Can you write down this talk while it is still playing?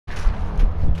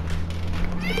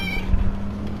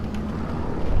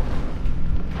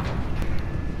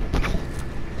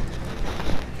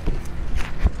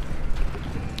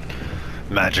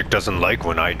magic doesn't like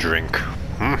when I drink.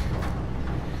 Hmm?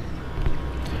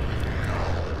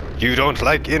 You don't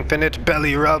like infinite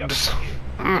belly rubs?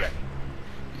 Hmm?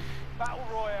 Battle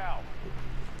Royale.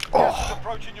 Oh,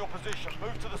 Approaching your position.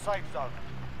 Move to the safe zone.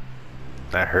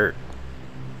 that hurt.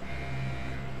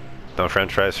 No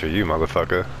french fries for you,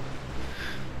 motherfucker.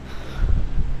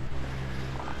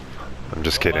 I'm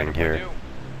just kidding here.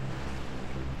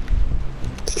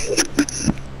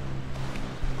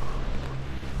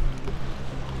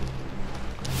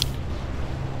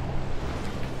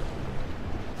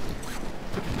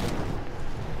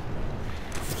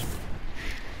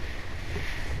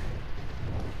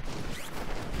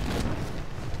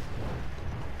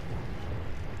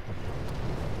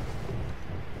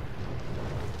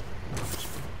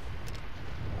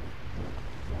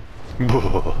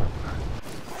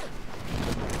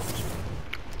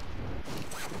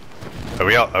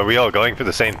 Are we all going for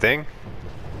the same thing?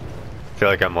 I feel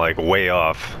like I'm like way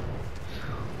off.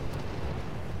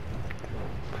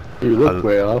 You look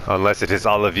way off. Unless it is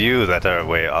all of you that are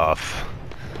way off.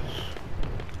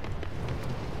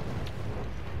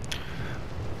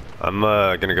 I'm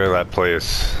gonna go to that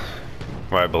place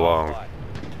where I belong.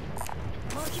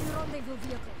 Marking rendezvous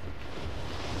vehicle.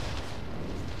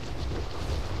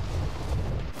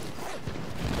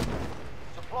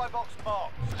 Supply box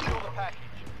marked. Secure the package.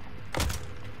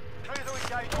 Clear to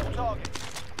engage all targets.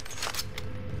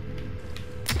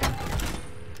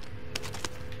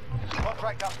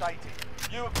 Contract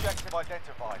updated. New objective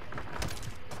identified.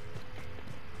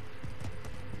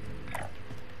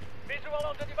 Visual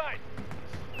on the device.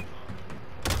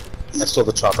 I stole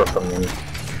the chopper from you.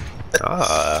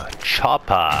 Ah,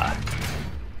 chopper.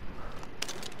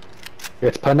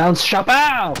 It's pronounced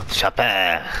chopper!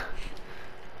 Chopper.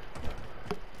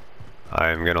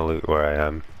 I'm gonna loot where I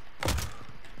am.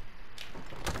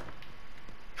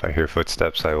 If I hear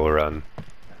footsteps, I will run.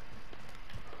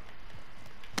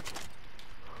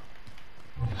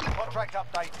 Contract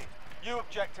updated. New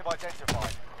objective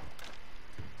identified.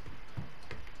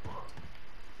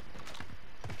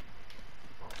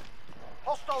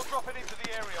 Hostile dropping into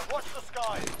the area. Watch the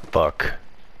skies. Fuck.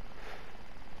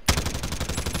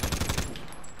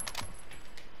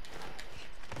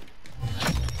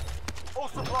 All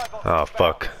supply boxes Oh bound.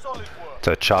 fuck. Solid work. It's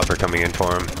a chopper coming in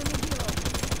for him.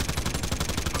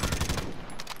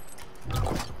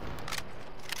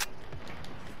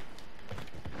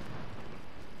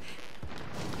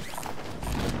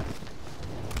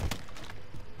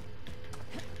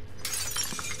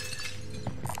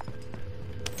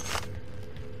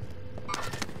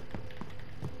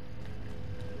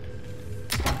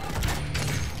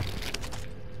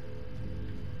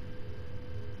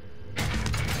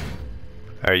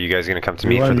 Are you guys gonna come to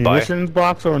me for the buy? A munitions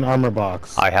box or an armor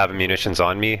box? I have munitions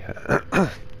on me.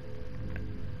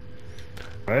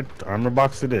 Right, armor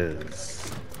box it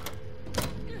is.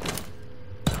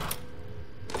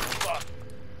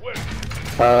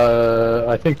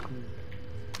 I think...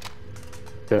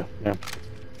 Yeah.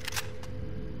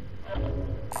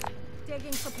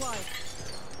 Taking supplies.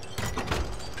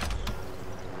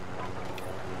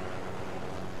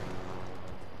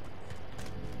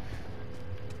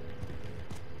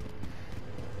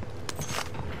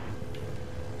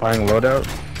 Buying loadout.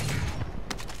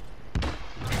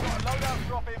 Loadout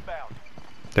drop inbound.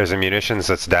 There's a munitions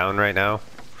that's down right now.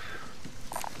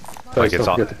 Like Don't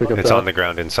forget to pick up it's that. on the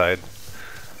ground inside.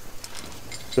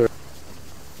 Sure.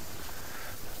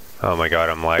 Oh my god,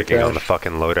 I'm lagging Okay. on the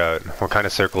fucking loadout. What kind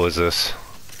of circle is this?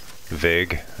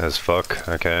 Vague as fuck.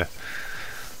 Okay.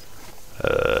 Got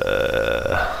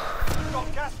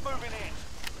gas moving in.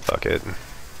 Fuck it.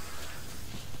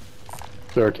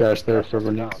 There are cash there for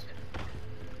everyone else.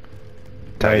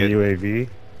 Buy Tag it. UAV.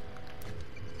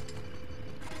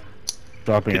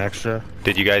 Dropping extra.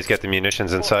 Did you guys get the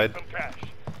munitions inside? Some cash.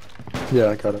 Yeah,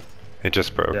 I got it. It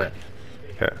just broke. Yeah.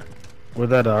 Yeah. Where'd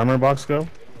that armor box go?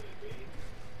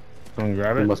 Someone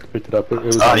grab You it? must have picked it up. It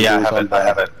was Oh on- yeah, I was have on it. I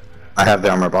have it. I have the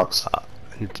armor box.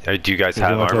 Do you guys Did you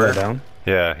have want to throw armor? it down?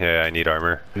 Yeah, I need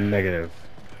armor. Negative.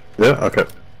 Yeah. Okay.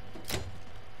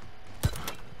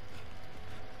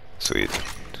 Sweet.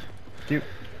 Cute.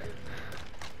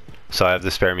 So I have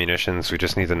the spare munitions, we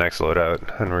just need the next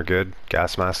loadout, and we're good.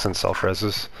 Gas masks and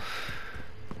self-reses.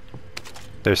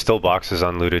 There's still boxes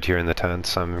unlooted here in the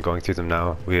tents, I'm going through them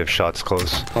now. We have shots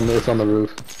close. It's on the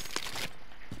roof.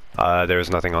 There's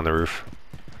nothing on the roof,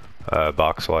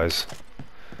 box-wise.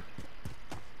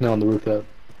 No, on the roof yet.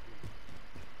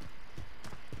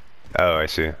 Oh, I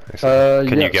see.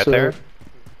 Can yeah, you get so- there?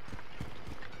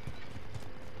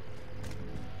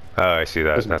 Oh, I see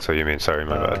that. Doesn't- That's what you mean. Sorry,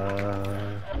 my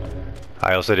bad.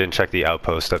 I also didn't check the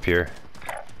outpost up here.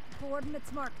 Coordinates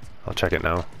Targets marked. I'll check it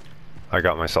now. I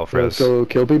got myself Let's res. go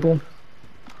kill people.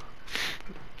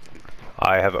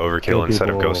 I have overkill Kill instead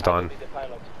of people. ghost on. Be the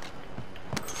pilot.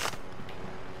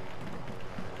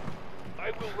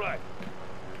 I will ride.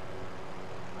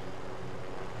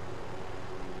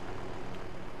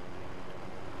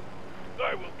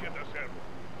 I will get us out.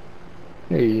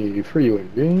 Hey, free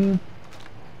UAV.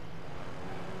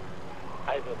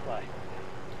 I will fly.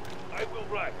 I will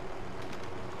ride.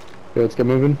 Okay, let's get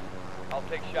moving. I'll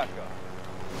take shotgun.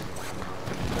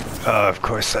 Of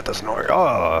course that doesn't work.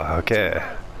 Oh, okay.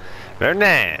 Very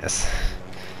nice.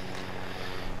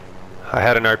 I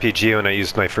had an RPG when I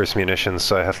used my first munitions,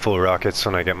 so I have full rockets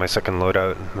when I get my second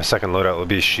loadout. My second loadout will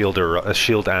be shield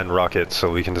and rocket,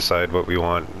 so we can decide what we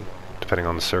want depending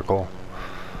on the circle.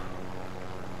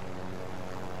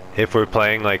 If we're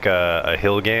playing like a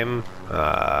hill game,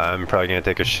 I'm probably gonna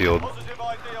take a shield. Positive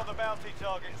ID on the bounty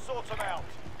target. Sort them out.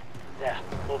 Yeah,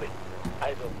 moving. I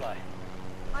will fly.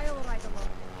 I'll ride along.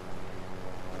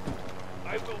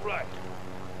 I will ride.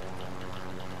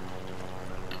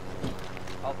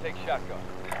 I'll take shotgun.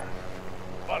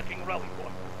 Marking rally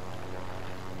point.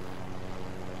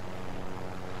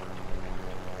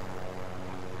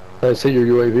 Let's hit your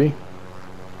UAV.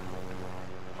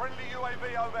 Friendly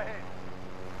UAV overhead.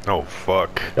 Oh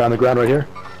fuck. Down on the ground right here.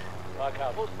 Mark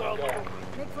out. Hostile moving.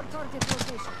 Make for target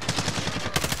location.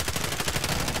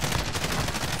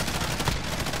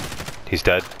 He's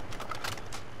dead.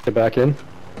 Get back in.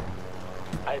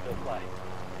 I will fly.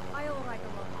 I'll ride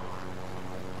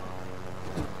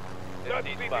along.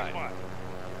 That's fine.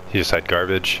 He just had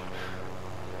garbage.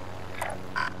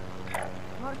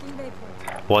 Marking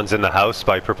waypoint. One's in the house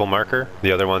by purple marker.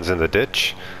 The other one's in the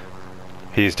ditch.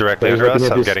 He's directly He's under looking us.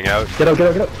 at I'm this- getting out. Get out, get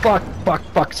out, get out. Fuck, fuck,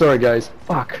 fuck. Sorry, guys.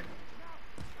 Fuck.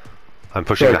 I'm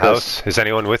pushing Sorry, the Chris. house. Is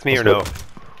anyone with me or That's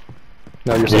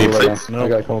no? No, you're Yeah, saying right please. now.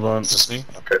 No, Okay. hold on. Is this me?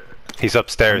 Okay. He's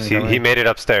upstairs. Coming, He coming. made it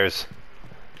upstairs.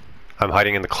 I'm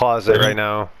hiding in the closet right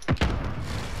now.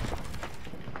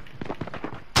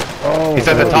 Oh, He's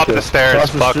at the top of the stairs.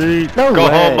 Across the Fuck. street. No Go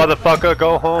way. home, motherfucker.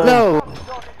 Go home. No.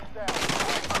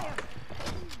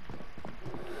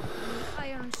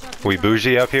 Iron shot. We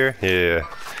bougie up here? Yeah.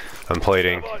 I'm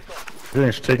plating.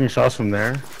 Taking shots from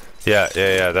there. Yeah.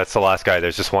 That's the last guy.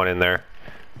 There's just one in there.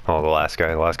 Oh, the last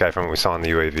guy. The last guy from what we saw in the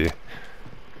UAV.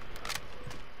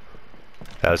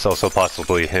 That's also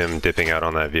possibly him dipping out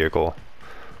on that vehicle.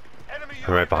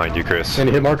 I'm right behind you, Chris.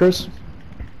 Any hit markers?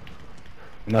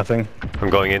 Nothing. I'm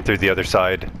going in through the other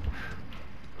side.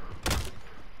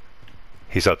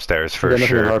 He's upstairs for Yeah, nothing in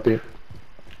sure. heartbeat.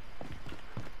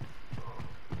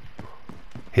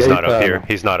 He's Yeah, not up here. um,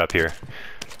 He's not up here.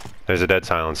 There's a dead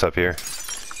silence up here.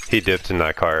 He dipped in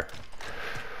that car.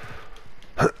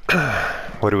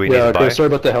 What do we need Yeah, to okay, buy? sorry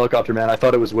about the helicopter, man. I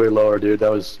thought it was way lower, dude.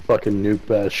 That was fucking noob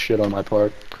ass shit on my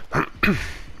part.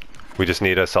 We just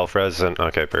need a self-res and...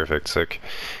 Okay, perfect. Sick.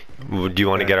 Do you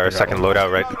want to get our second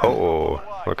loadout right... Oh,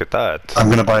 look at that. I'm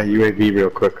gonna buy a UAV real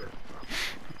quick.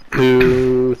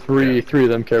 2, 3, 3 of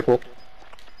them, careful.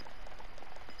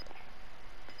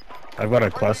 I've got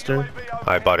a cluster.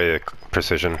 I bought a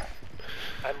precision.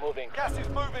 I'm moving. Gas is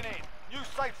moving in. New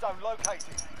safe zone located.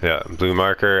 Yeah, blue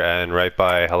marker and right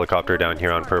by helicopter down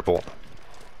here on purple.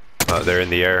 They're in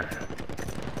the air.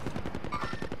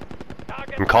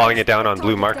 I'm calling it down on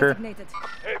blue marker. Designated.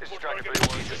 This is Striker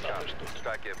 3-1.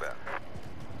 Strike inbound.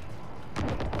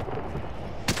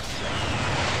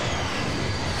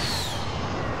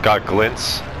 Got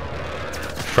glints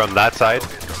from that side.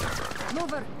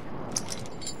 Mover.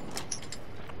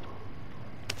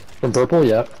 From purple,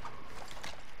 yeah.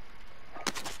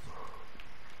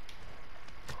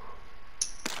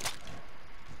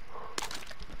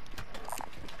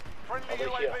 Friendly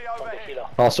UAV overhead.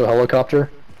 Also helicopter.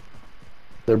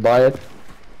 They're by it.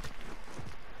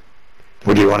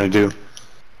 What do you want to do?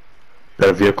 Got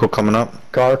a vehicle coming up?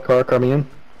 Car coming in.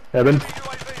 Evan.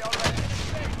 UAV overhead.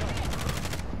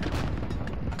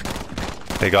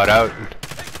 They got out.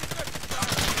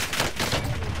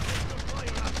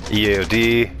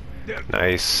 EAOD.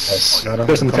 Nice. Got him.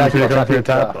 There's some Come attack, for you, come attack, for your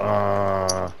attack.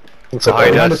 tap. Looks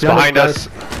like Behind they're us, behind guys. us.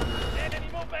 Enemy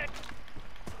movement.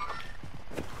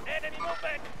 Enemy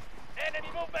movement. Enemy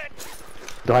movement.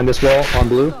 Behind this wall, on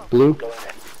blue. Blue.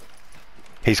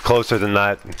 He's closer than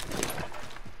that.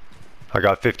 I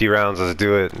got 50 rounds, let's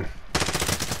do it.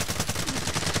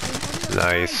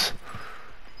 Nice.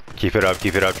 Keep it up,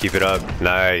 keep it up, keep it up.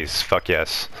 Nice, fuck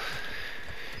yes.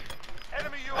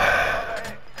 Enemy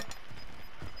UAV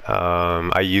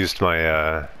overhead. I used my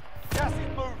Gas is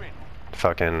moving.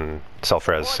 fucking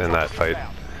self-res in that fight.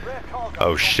 Rare cargo.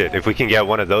 Oh shit, if we can get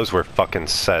one of those, we're fucking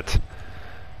set.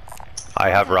 I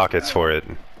have rockets for it.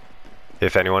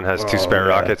 If anyone has two Oh, spare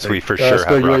yeah, rockets, we for Still sure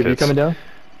have UAV rockets. coming down.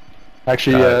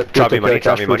 Actually, drop me take, money, cash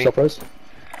drop me for money. self-res.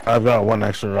 I've got one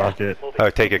extra rocket. Oh,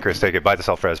 take it, Chris, take it. Buy the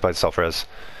self-res, buy the self-res.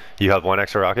 You have one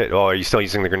extra rocket? Oh, are you still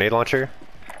using the grenade launcher?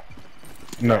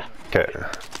 No. Okay.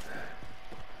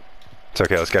 It's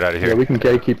okay, let's get out of here. Yeah, we can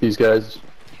keep these guys.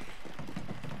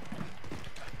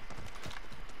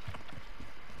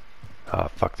 Oh,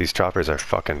 fuck, these choppers are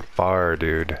fucking far,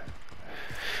 dude.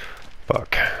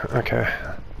 Fuck. Okay.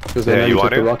 Because Yeah, they you took want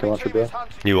the to? rocket launcher, bro.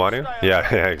 You want to? Yeah,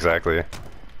 yeah, exactly.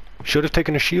 Should have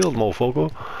taken a shield,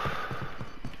 mofo.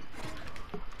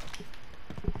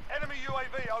 Enemy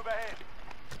UAV overhead.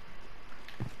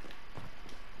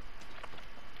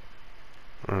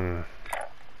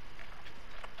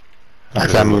 I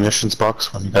have a munitions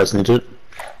box when you guys need it.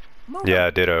 Yeah,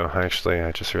 ditto. Actually,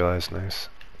 I just realized. Nice.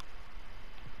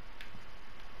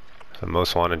 The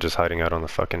most wanted just hiding out on the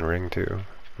fucking ring too.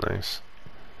 Nice.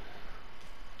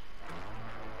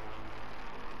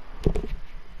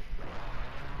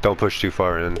 Don't push too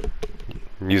far in.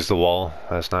 Use the wall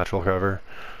as natural cover.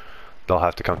 They'll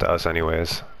have to come to us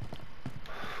anyways.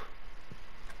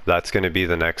 That's gonna be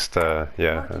the next,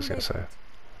 yeah, I was gonna say.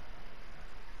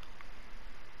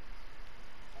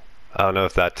 I don't know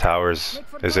if that tower's,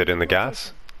 is it in the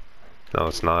gas? No,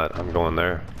 it's not. I'm going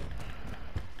there.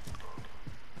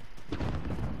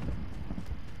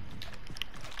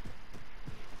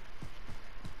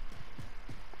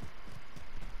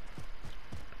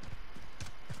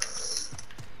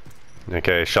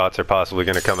 Okay, shots are possibly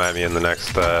going to come at me in the next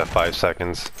 5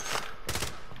 seconds.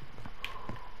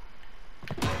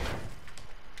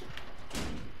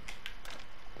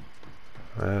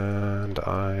 And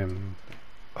I'm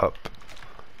up.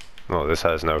 Oh, this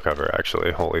has no cover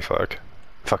actually. Holy fuck.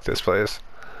 Fuck this place.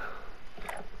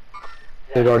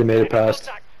 They've already made it past.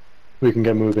 We can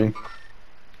get moving.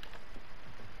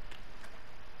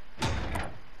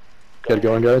 Get it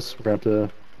going, guys. We're going to have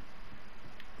to...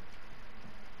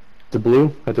 The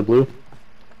blue? At the blue?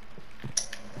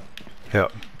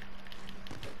 Yep.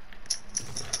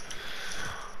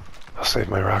 I'll save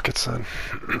my rockets then.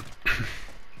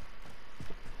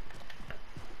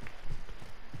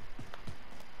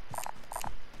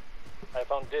 I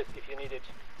found this if you need it.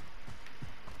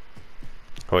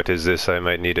 What is this? I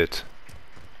might need it.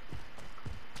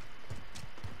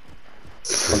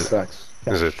 Contracts.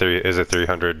 Is it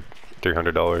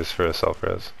 $300 for a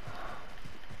self-res?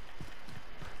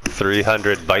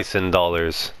 300 bison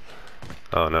dollars.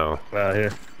 Oh no.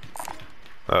 Here.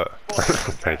 Oh,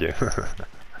 thank you.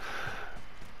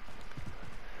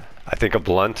 I think a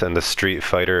blunt and the Street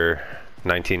Fighter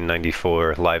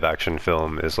 1994 live action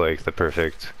film is like the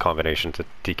perfect combination to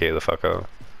TK the fuck out.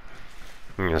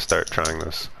 I'm gonna start trying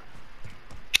this.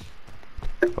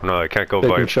 Oh no, I can't go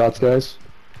Taking by shots, guys.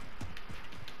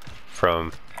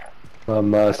 from.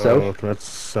 South.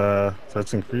 Oh,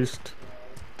 that's increased.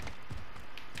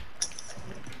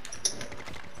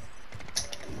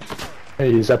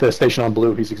 Hey, he's at the station on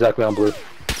blue. He's exactly on blue.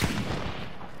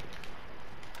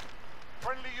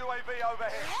 Friendly UAV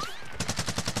overhead.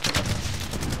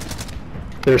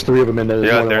 There's 3 of them in there.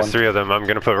 Yeah, more than there's one. 3 of them. I'm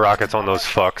gonna put rockets on those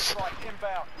fucks. Right,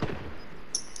 inbound.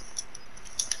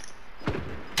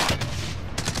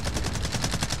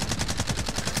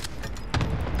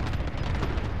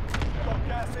 Got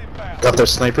gas inbound. Got their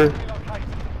sniper. Relocated.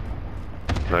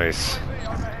 Nice. UAV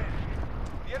overhead.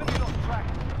 The enemy lost track.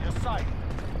 You're safe.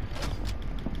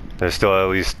 There's still at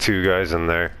least 2 guys in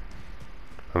there.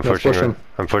 I'm Let's pushing. push 'em.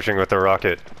 I'm pushing with the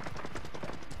rocket.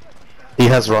 He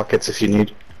has rockets if you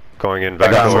need. Going in I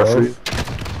back got door. more for you.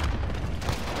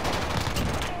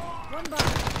 One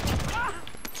bar.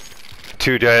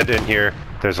 2 dead in here.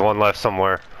 There's 1 left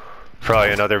somewhere.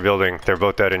 Probably another building. They're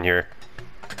both dead in here.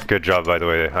 Good job, by the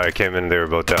way. I came in, they were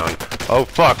both down. Oh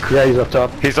fuck! Yeah, he's up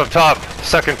top. He's up top!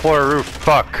 2nd floor roof,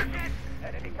 fuck!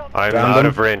 I'm Found out him.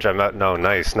 of range, I'm at, no,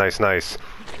 nice, nice, nice.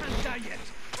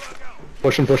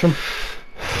 Push him, push him.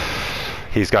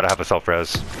 He's gotta have a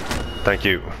self-res. Thank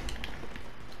you.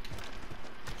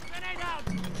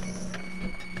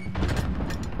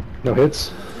 No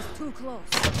hits. It's too close.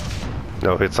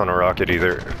 No hits on a rocket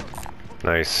either.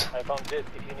 Nice. I found this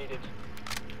if you need it.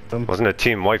 Wasn't a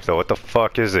team wipe though, what the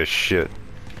fuck is this shit?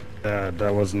 Yeah,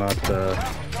 that was not. Target is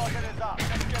up.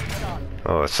 Let's get it done.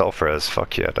 Oh, a self-res,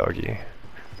 fuck yeah, doggy.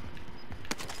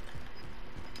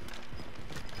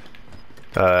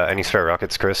 Any spare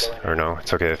rockets, Chris? Or no?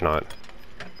 It's okay if not.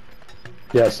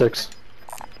 Yeah, 6.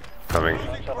 Coming.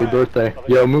 Happy birthday.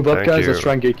 Yo, move up, Thank guys. you. Let's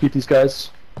try and gatekeep these guys.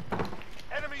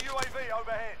 Enemy UAV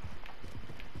overhead.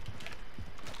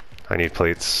 I need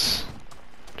plates.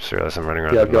 Just realized I'm running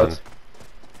around Yeah, the I've got. gun.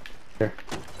 Here.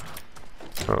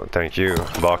 Oh, thank you.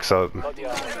 Box up. Enemy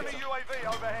UAV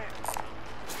overhead.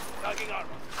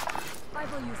 I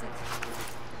will use it.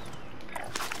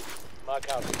 Mark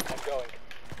out. I'm going.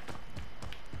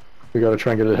 We gotta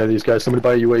try and get ahead of these guys. Somebody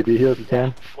buy a UAV here if you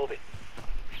can. Move it.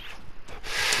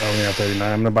 Oh, we have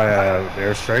 39. I'm gonna buy a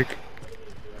airstrike.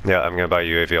 Yeah, I'm gonna buy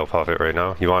UAV. I'll pop it right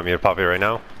now. You want me to pop it right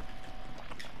now?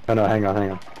 Oh no, hang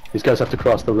on. These guys have to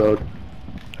cross the road.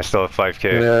 I still have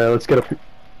 5k. Yeah, let's get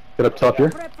up top here.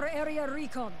 Prep for area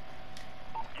recon.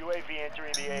 UAV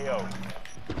entering the AO.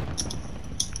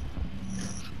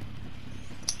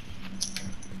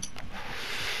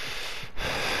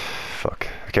 Fuck.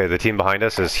 Okay, the team behind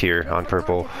us is here on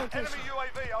purple. Enemy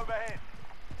UAV overhead.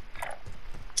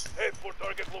 Head for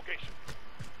target location.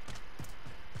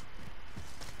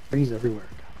 Trees everywhere.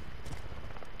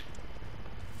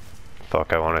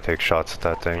 Fuck, I want to take shots at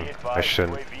that thing. I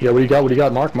shouldn't. Yeah, what do you got? What do you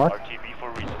got, Mark? RTB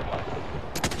for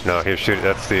resupply. No, here, shoot.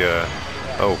 That's the,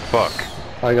 Oh, fuck.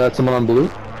 I got someone on blue.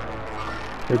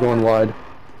 They're going wide.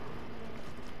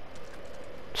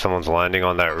 Someone's landing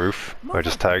on that roof. I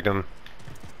just tagged him.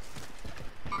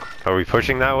 Are we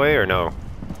pushing that way or no?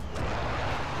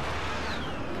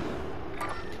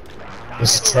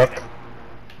 This truck.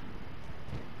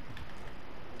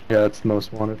 Yeah, that's the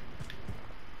most wanted.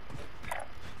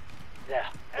 Yeah.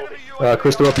 Enemy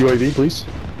Crystal up UAV, please.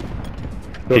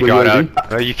 He Over got UAV.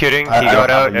 out. Are you kidding? He I got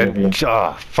don't out have a and... UAV.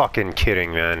 Oh, fucking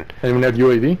kidding, man. Anyone have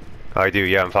UAV? I do,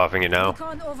 yeah, I'm popping it now.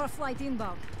 Recon overflight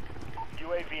inbound.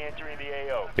 UAV entering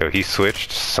the AO. Yo, he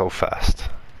switched so fast.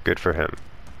 Good for him.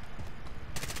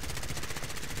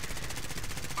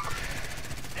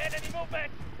 Enemy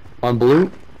movement. On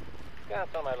blue. Gas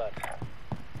on my left.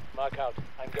 Mark out.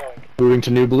 I'm going. Moving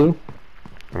to new blue.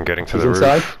 I'm getting to He's the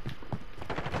inside. roof.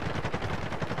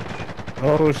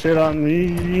 Oh shit on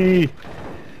me! Be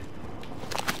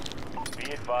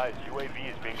advised,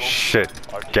 UAV is being Shit,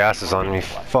 RTB gas is for on me.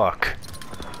 resupply. Fuck.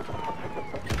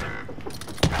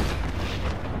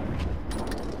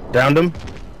 Downed him.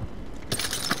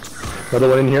 Another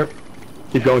one in here.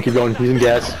 Keep going, keep going. He's in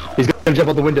gas. He's gonna jump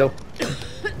out the window.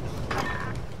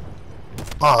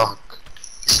 Fuck.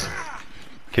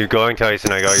 Keep going,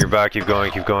 Tyson. I got your back. Keep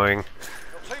going, keep going. Your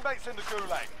teammates in the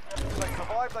gulag. If they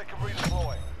survive, they can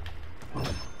redeploy. The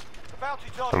bounty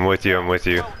target I'm with you, I'm with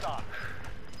you. well done.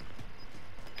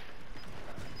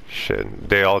 Shit.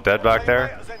 They all dead back Teammate there?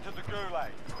 has entered the gulag.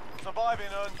 Surviving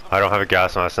earns them I don't have a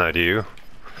gas mask now, do you?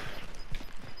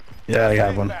 Yeah, I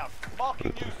got one. inbound.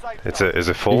 Marking new safe Is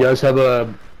zone. it full? You guys have a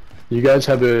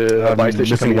buy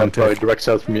station missing coming one up probably tick. direct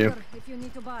south from you. Trigger if you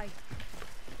need to buy.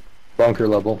 Bunker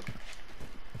level.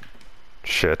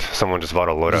 Shit. Someone just bought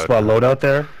a Just loadout. bought loadout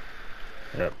there.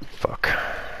 Yep. Fuck.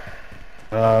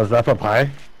 Wrap up high.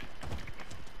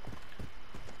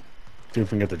 See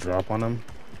if we can get the drop on him.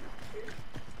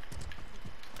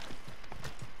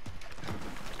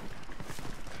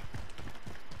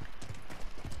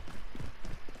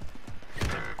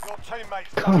 Your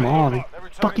teammates Come are on, in. are They're you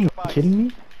returning fucking to base. kidding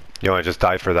me? You wanna just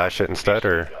die for that shit instead,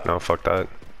 or no? Fuck that.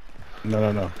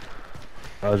 No.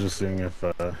 I was just seeing if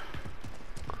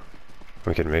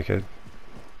We can make it.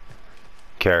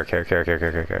 Care.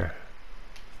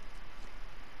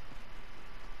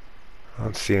 I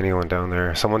don't see anyone down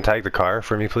there. Someone tag the car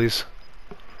for me, please.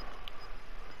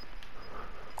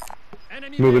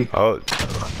 Moving. Oh,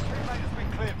 Teammate has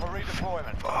been cleared for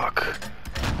redeployment. fuck.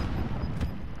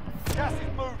 Gas is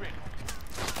moving.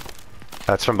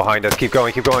 That's from behind us. Keep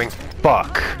going, keep going.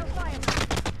 Fuck.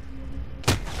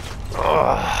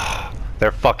 Ugh.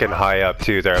 They're fucking high up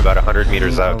too. They're about 100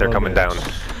 meters out. They're coming down. Win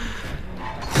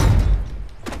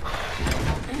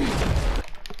here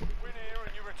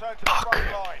and you return to the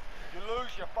front line. You lose,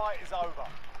 your fight is over.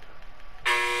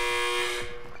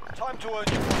 Time to earn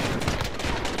your freedom.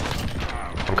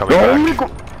 I'm coming back. Yeah,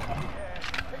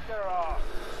 kick their ass.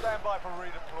 Stand by for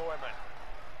redeployment.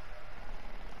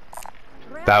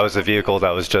 That was a vehicle that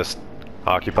was just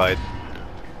occupied.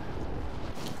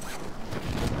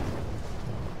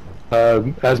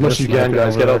 As much as you can,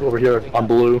 guys, get up over here on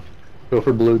blue. Go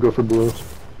for blue, go for blue.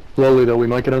 Slowly though, we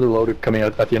might get another load coming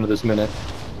out at the end of this minute.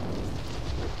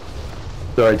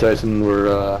 Sorry Tyson,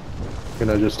 we're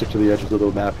gonna just stick to the edges of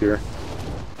the map here.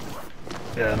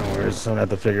 yeah, no worries. Someone have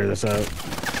to figure this out.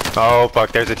 Oh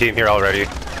fuck, there's a team here already.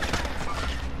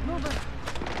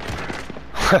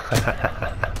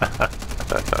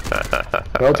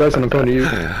 Well Tyson, I'm coming to you.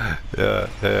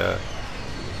 Yeah.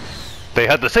 They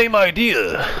had the same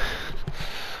idea.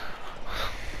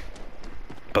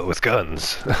 But with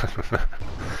guns.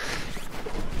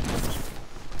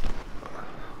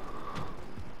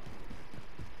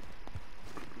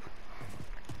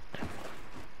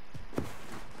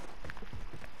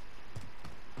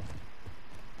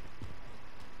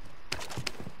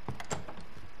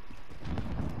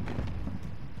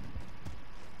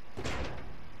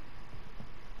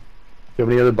 you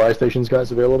have any other buy stations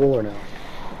guys available or no?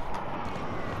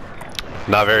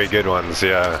 Not very good ones,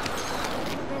 yeah.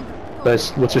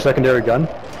 Guys, what's your secondary gun?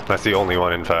 That's the only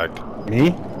one, in fact.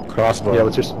 Me? Crossbow. Yeah,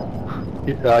 what's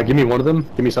your... give me one of them.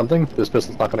 Give me something. This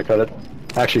pistol's not gonna cut it.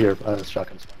 Actually, here,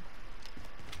 shotgun's fine.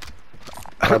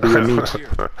 That'll be your meat.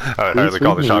 I would hardly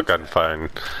call the shotgun fine.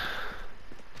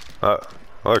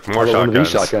 Look, more shotguns.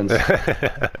 Shotguns.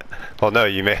 Well, no,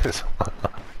 you may as well.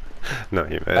 No,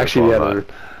 you may Actually, as well yeah, not.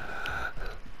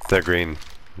 They're green.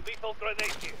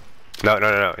 No,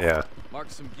 yeah. Mark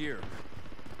some gear.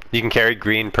 You can carry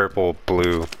green, purple,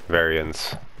 blue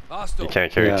variants. Hostile. You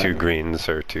can't carry Yeah. 2 greens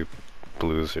or 2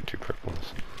 blues or 2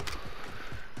 purples.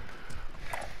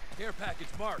 Care package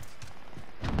marked.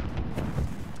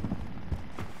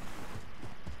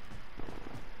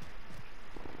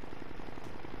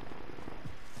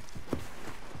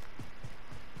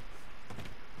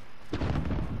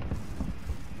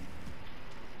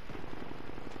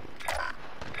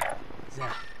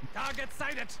 Target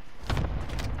sighted.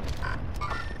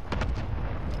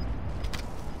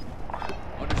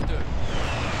 Understood.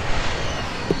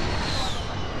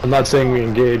 I'm not saying we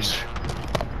engaged.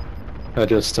 I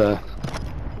just, I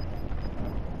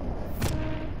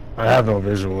have no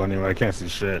visual anyway. I can't see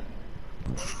shit.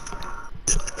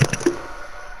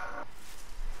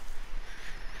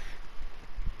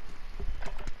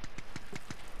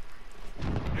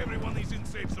 Everyone is in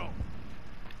safe zone.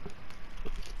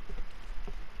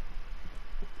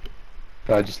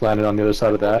 I just landed on the other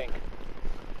side of that.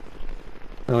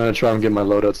 I'm gonna try and get my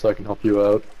loadout so I can help you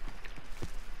out.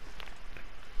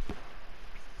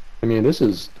 I mean, this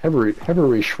is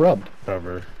heavily shrubbed.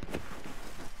 Cover.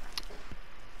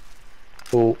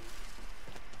 Oh,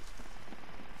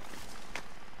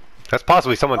 That's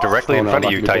possibly someone directly in no, front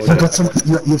of not you, me, Tyson.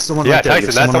 boys. There's someone Yeah, right there.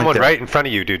 Tyson, that's someone right in front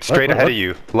of you, dude. Straight What? ahead of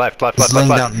you. Left. He's laying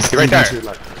down. You're right there.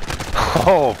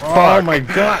 Oh, fuck. Oh my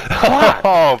god.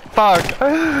 Oh,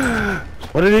 fuck.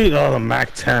 What did he? Oh, the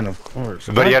Mac 10, of course.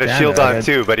 But he had a God shield damn it, on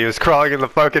too, but he was crawling in the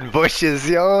fucking bushes.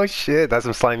 Yo, shit. That's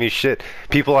some slimy shit.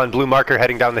 People on blue marker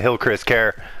heading down the hill, Chris.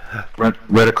 Care.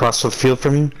 Right across the field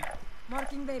from you.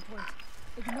 Marking waypoint.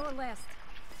 Ignore last.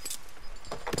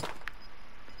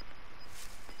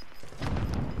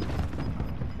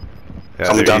 Yeah,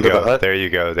 Coming there down you to the go. hut. There you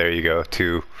go. There you go.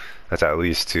 2. That's at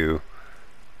least 2.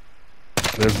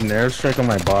 There's an airstrike on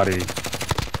my body.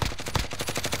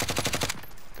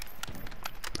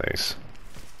 Nice.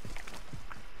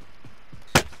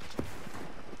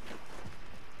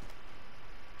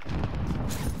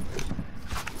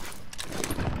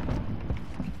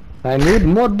 I need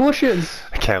more bushes.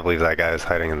 I can't believe that guy is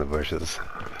hiding in the bushes.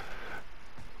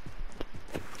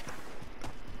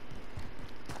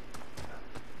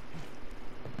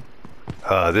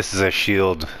 This is a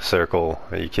shield circle.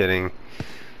 Are you kidding?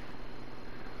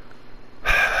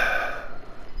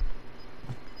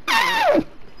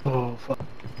 Oh fuck.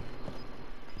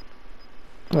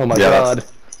 Oh my Yeah, god.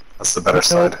 That's the better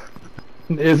side.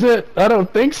 Is it? I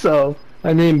don't think so.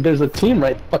 I mean, there's a team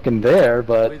right fucking there,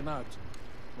 but... Wait them out.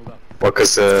 Hold up. Well,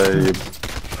 cause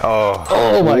Oh.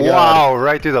 Oh my god. Wow,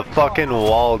 right through the fucking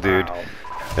wall, dude.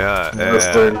 Yeah, That's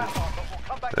the-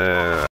 yeah.